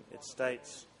decision it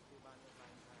states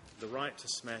the right to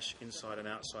smash inside and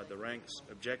outside the ranks,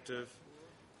 objective,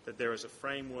 that there is a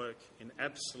framework in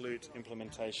absolute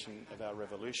implementation of our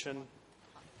revolution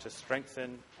to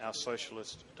strengthen our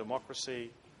socialist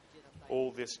democracy,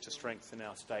 all this to strengthen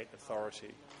our state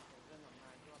authority.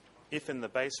 If in the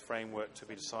base framework to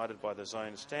be decided by the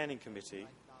Zone Standing Committee,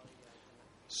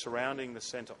 surrounding the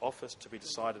Centre Office to be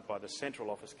decided by the Central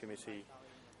Office Committee,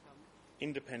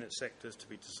 independent sectors to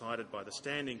be decided by the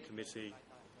Standing Committee,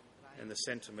 and the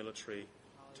Centre Military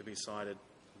to be decided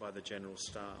by the General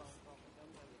Staff.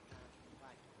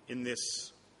 In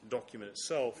this document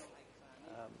itself,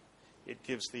 it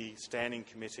gives the Standing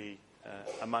Committee,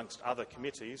 amongst other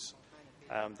committees,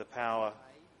 the power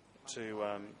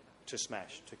to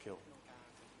smash, to kill.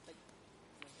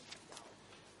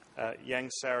 Yang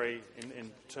Sari,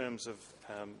 in terms of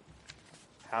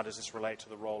how does this relate to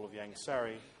the role of Yang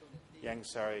Sari, Yang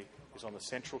Sari is on the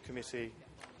Central Committee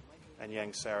and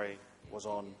Yang Sari was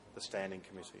on the Standing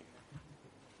Committee.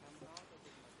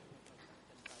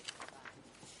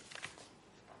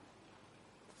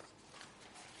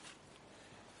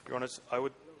 Your Honours, I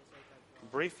would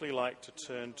briefly like to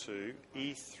turn to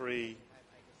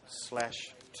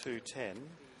E3/210,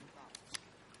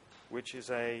 which is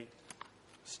a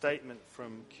statement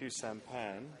from Khieu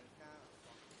Samphan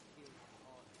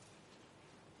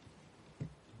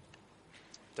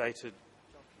dated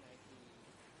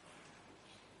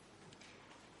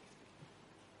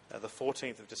the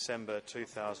 14th of December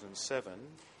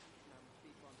 2007,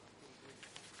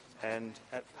 and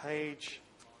at page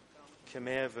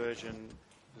Khmer version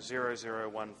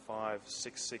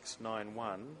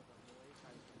 00156691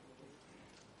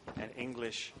 and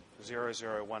English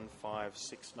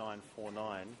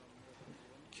 00156949,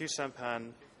 Khieu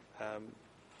Samphan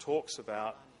talks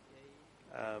about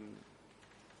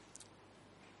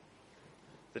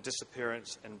the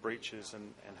disappearance and breaches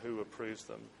and who approves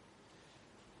them.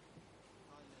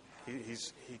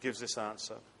 He gives this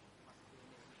answer.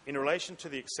 In relation to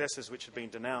the excesses which had been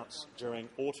denounced during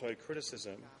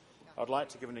auto-criticism, I'd like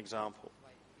to give an example.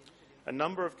 A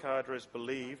number of cadres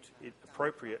believed it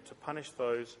appropriate to punish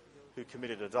those who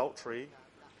committed adultery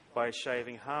by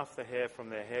shaving half the hair from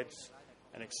their heads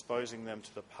and exposing them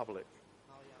to the public.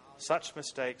 Such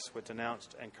mistakes were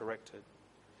denounced and corrected.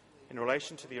 In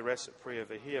relation to the arrests at Preah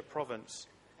Vihear province,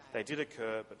 they did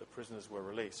occur, but the prisoners were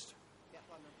released.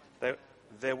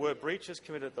 There were breaches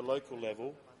committed at the local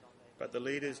level, but the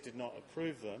leaders did not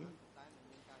approve them.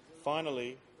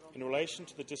 Finally, in relation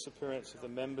to the disappearance of the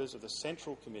members of the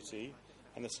Central Committee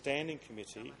and the Standing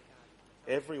Committee,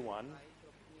 everyone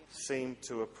seemed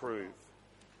to approve,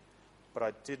 but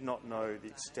I did not know the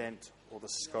extent or the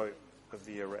scope of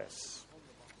the arrests.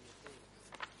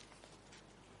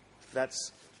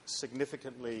 That's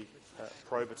significantly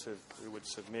probative, we would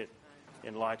submit,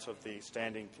 in light of the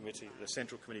Standing Committee, the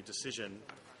Central Committee decision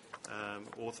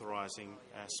authorising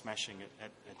smashing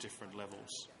at different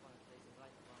levels.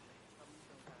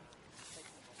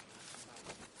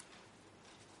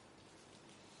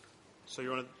 So,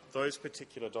 Your Honour, those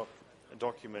particular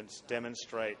documents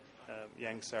demonstrate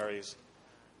Yang Sari's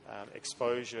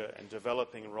exposure and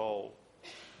developing role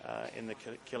in the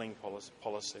killing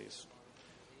policies.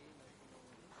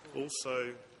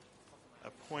 Also, a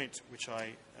point which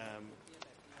I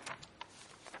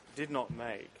did not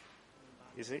make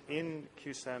is that in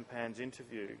Q Sampan's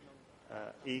interview,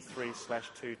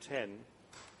 E3/210,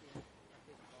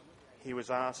 he was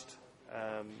asked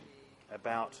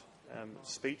about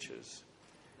speeches,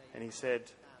 and he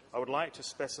said, "I would like to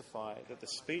specify that the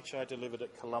speech I delivered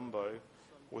at Colombo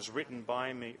was written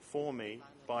for me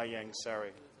by Yang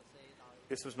Sari.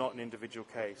 This was not an individual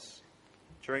case.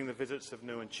 During the visits of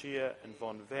Nguyen Chia and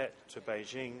Von Vet to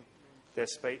Beijing, their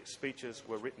speeches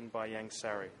were written by Yang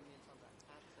Sari.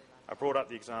 I brought up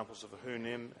the examples of Hu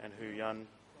Nim and Hu Yun,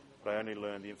 but I only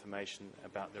learned the information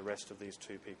about the rest of these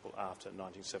two people after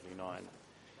 1979.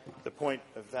 The point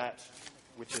of that,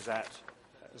 which is at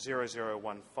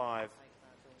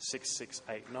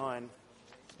 0015-6689,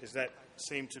 is that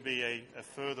seemed to be a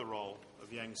further role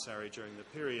of Yang Sari during the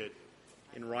period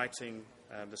in writing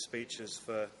the speeches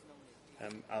for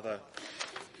other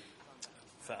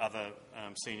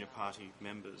senior party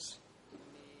members.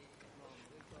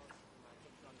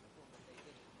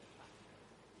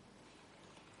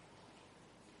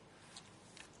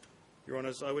 Your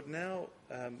Honours, I would now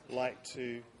like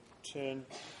to turn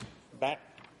back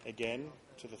again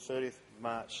to the 30th of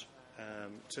March, the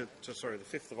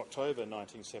 5th of October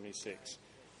 1976,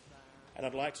 and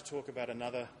I'd like to talk about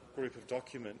another group of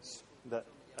documents that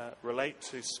relate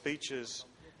to speeches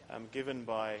given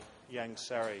by Yang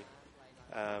Sari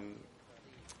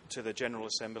to the General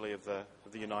Assembly of the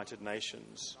United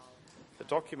Nations. The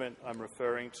document I'm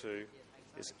referring to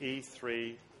is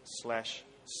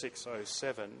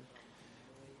E3/607,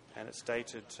 and it's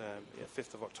dated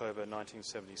 5th of October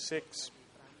 1976.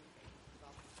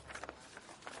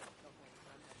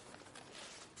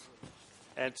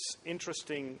 And it's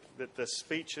interesting that the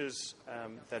speeches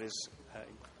that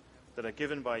are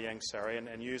given by Yang Sari,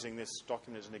 and using this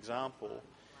document as an example,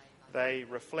 they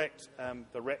reflect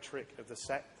the rhetoric of the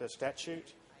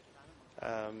statute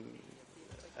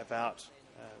about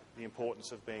the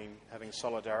importance of having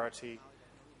solidarity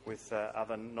with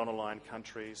other non-aligned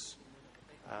countries,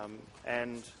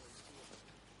 and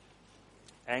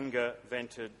anger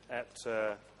vented at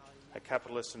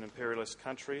capitalist and imperialist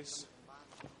countries.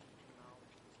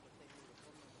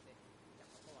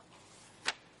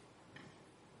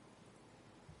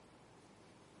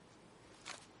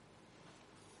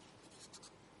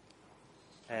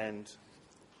 And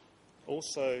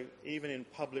also, even in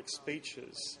public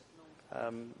speeches,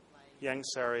 Yang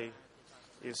Sari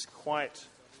is quite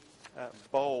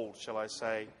bold, shall I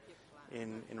say,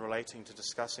 in relating to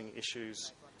discussing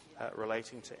issues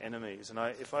relating to enemies. And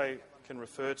if I can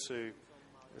refer to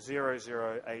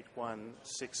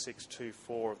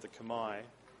 00816624 of the Khmer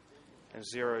and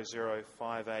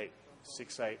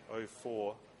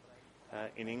 00586804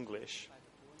 in English,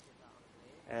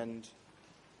 and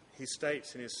he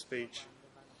states in his speech,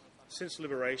 "Since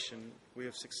liberation, we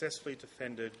have successfully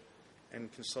defended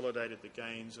and consolidated the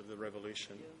gains of the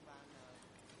revolution.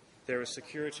 There is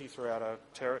security throughout our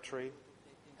territory.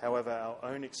 However, our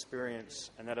own experience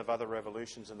and that of other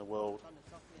revolutions in the world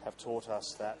have taught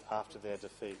us that after their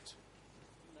defeat,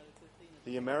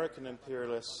 the American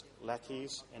imperialists,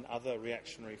 lackeys and other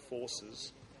reactionary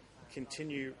forces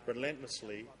continue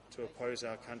relentlessly to oppose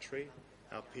our country,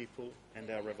 our people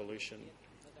and our revolution.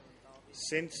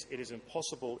 since it is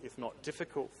impossible, if not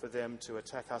difficult, for them to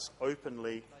attack us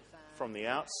openly from the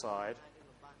outside,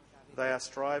 they are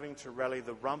striving to rally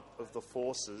the rump of the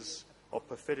forces of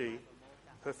perfidy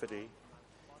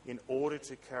in order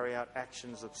to carry out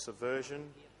actions of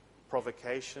subversion,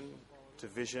 provocation,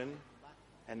 division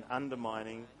and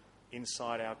undermining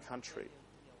inside our country,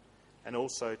 and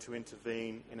also to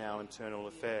intervene in our internal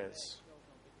affairs.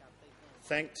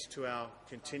 Thanks to our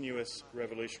continuous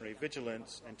revolutionary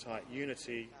vigilance and tight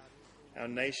unity, our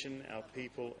nation, our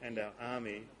people and our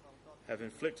army have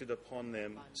inflicted upon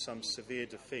them some severe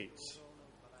defeats.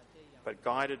 But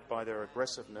guided by their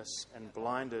aggressiveness and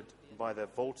blinded by their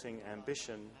vaulting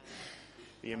ambition,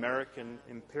 the American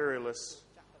imperialists,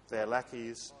 their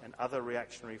lackeys and other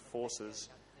reactionary forces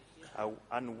are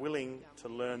unwilling to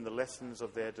learn the lessons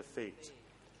of their defeat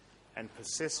and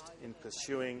persist in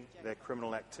pursuing their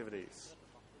criminal activities.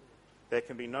 There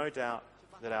can be no doubt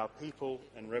that our people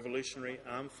and revolutionary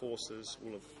armed forces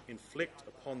will inflict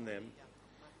upon them,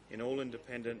 in all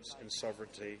independence and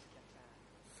sovereignty,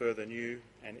 further new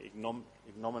and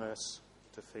ignominious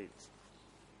defeat.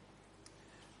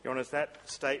 Your Honours, that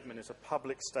statement is a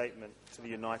public statement to the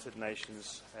United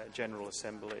Nations General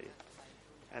Assembly,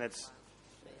 and it's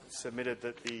submitted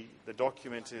that the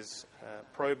document is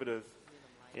probative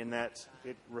in that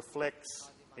it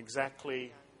reflects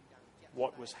exactly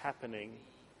what was happening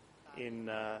in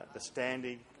the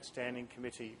standing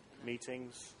committee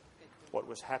meetings, what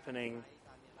was happening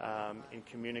in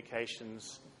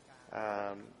communications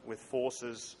with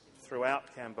forces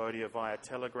throughout Cambodia via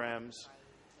telegrams,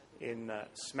 in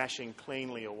smashing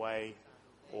cleanly away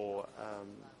or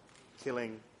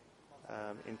killing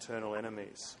internal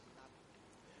enemies.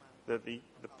 The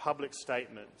public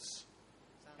statements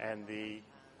and the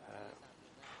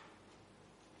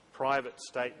private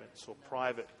statements or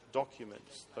private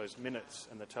documents, those minutes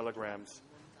and the telegrams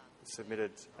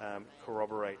submitted,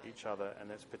 corroborate each other, and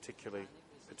that's particularly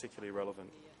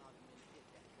relevant.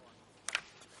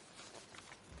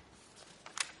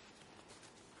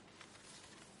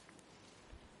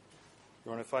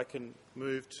 Your Honour, if I can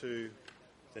move to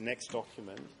the next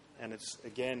document, and it's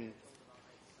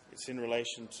in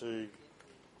relation to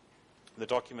the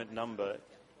document number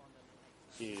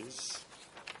is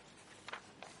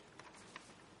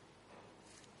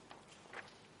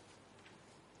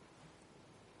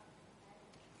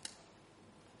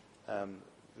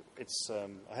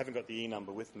I haven't got the E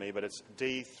number with me, but it's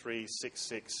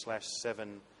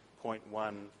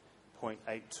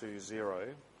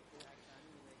D366/7.1.820,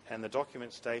 and the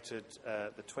document's dated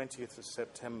the 20th of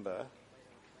September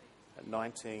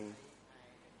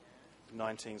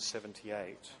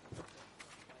 1978.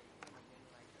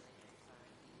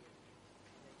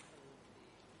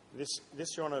 This,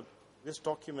 Your Honour, this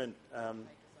document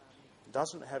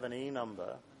doesn't have an E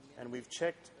number, and we've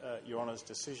checked Your Honour's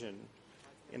decision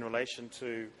in relation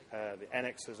to the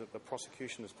annexes that the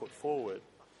prosecution has put forward,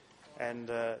 and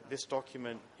this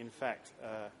document, in fact,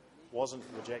 wasn't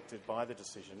rejected by the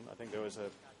decision. I think there was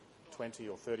 20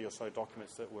 or 30 or so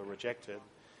documents that were rejected.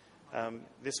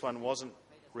 This one wasn't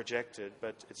rejected,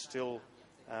 but it's still,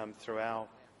 through our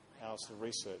sort of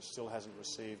research, still hasn't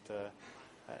received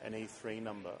an E3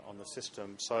 number on the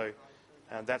system. So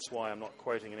that's why I'm not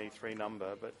quoting an E3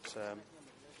 number, but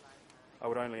I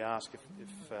would only ask if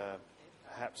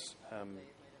perhaps a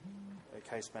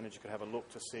case manager could have a look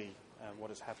to see what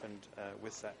has happened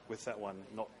with that one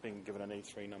not being given an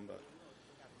E3 number.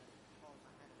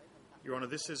 Your Honour,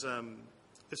 this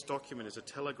document is a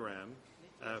telegram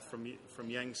from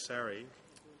Yang Sari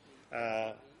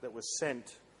that was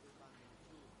sent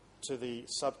to the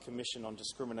Subcommission on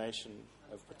Discrimination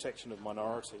of Protection of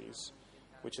Minorities,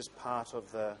 which is part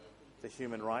of the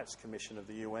Human Rights Commission of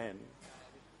the UN.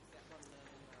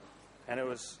 And it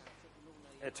was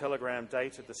a telegram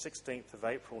dated the 16th of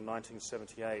April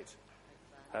 1978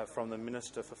 from the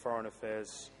Minister for Foreign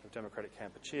Affairs of Democratic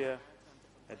Kampuchea,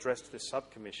 addressed to this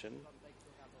subcommission,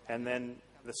 and then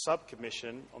the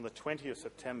subcommission on the 20th of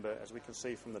September, as we can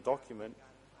see from the document,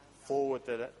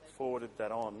 forwarded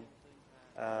that on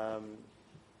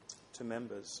to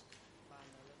members.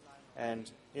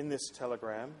 And in this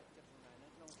telegram,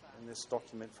 in this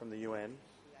document from the UN,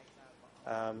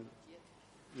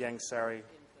 Yang Sari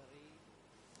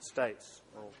states,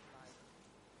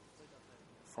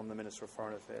 from the Minister of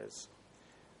Foreign Affairs,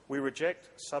 "We reject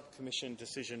Subcommission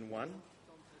Decision 1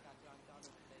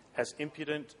 as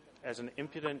an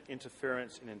impudent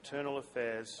interference in internal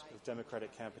affairs of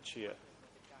Democratic Kampuchea.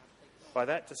 By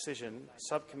that decision,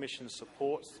 Subcommission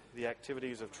supports the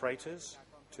activities of traitors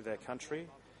to their country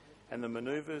and the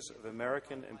manoeuvres of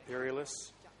American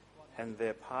imperialists and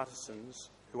their partisans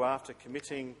who, after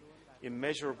committing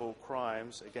immeasurable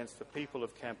crimes against the people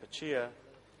of Kampuchea,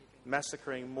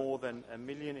 massacring more than 1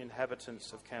 million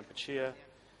inhabitants of Kampuchea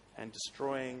and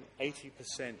destroying 80%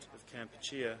 of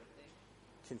Kampuchea,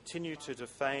 continue to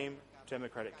defame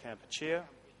democratic Kampuchea,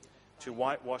 to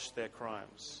whitewash their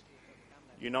crimes.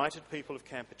 United People of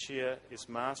Kampuchea is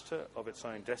master of its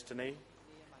own destiny,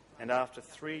 and after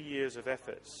 3 years of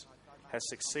efforts has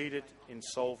succeeded in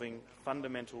solving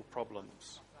fundamental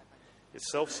problems, is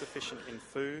self-sufficient in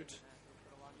food,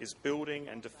 is building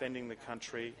and defending the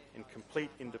country in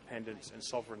complete independence and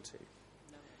sovereignty,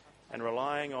 and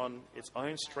relying on its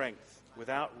own strength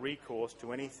without recourse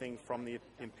to anything from the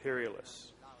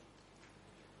imperialists.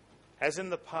 As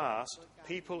in the past,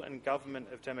 people and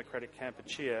government of democratic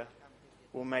Kampuchea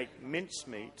will make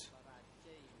mincemeat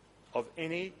of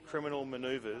any criminal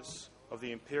manoeuvres of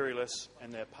the imperialists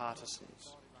and their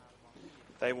partisans.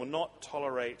 They will not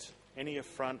tolerate any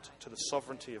affront to the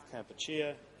sovereignty of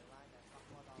Kampuchea.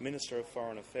 Minister of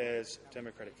Foreign Affairs,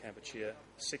 Democratic Kampuchea,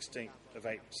 16th of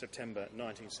September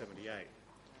 1978.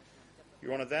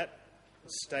 Your Honour, that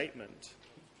statement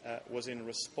was in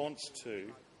response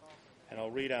to, and I'll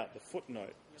read out the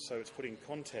footnote so it's put in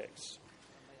context,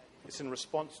 it's in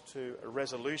response to a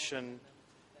resolution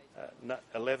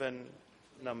 11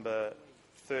 number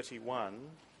 31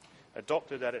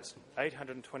 adopted at its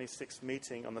 826th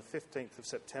meeting on the 15th of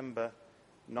September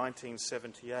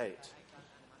 1978.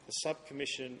 The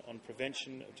Subcommission on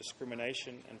Prevention of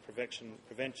Discrimination and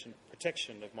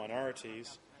Protection of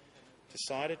Minorities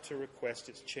decided to request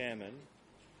its chairman,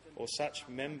 or such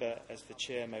member as the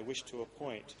chair may wish to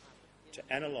appoint, to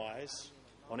analyse,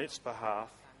 on its behalf,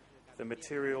 the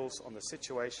materials on the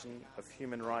situation of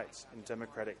human rights in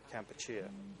democratic Kampuchea,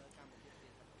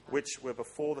 which were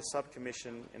before the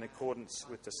Subcommission in accordance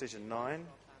with Decision 9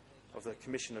 of the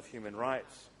Commission of Human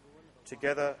Rights,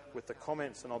 together with the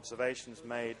comments and observations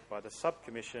made by the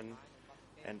Subcommission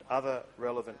and other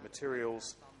relevant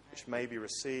materials which may be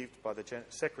received by the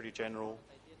Secretary-General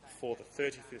for the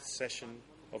 35th session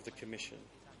of the Commission,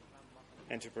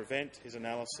 and to present his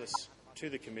analysis to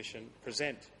the Commission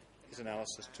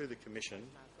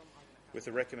with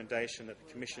the recommendation that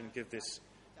the Commission give this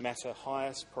matter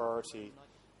highest priority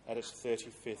at its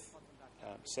 35th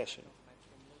session.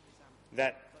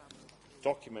 That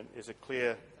document is a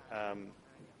clear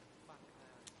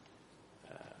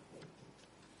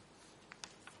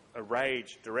a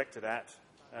rage directed at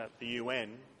the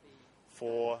UN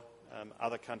for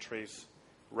other countries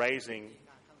raising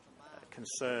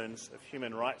concerns of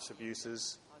human rights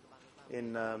abuses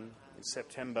in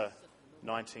September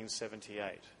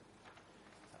 1978.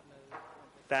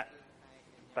 That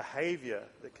behaviour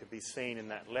that could be seen in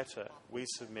that letter, we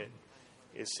submit,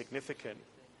 is significant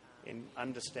in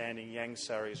understanding Yang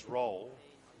Sari's role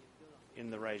in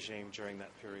the regime during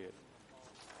that period.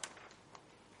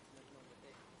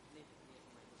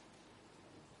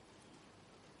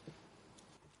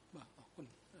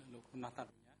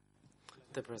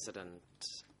 The President.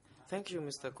 Thank you,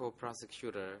 Mr.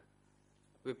 Co-Prosecutor.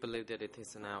 We believe that it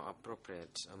is now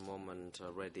appropriate a moment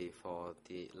ready for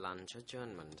the lunch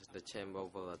adjournment. The Chamber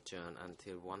will adjourn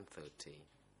until 1:30.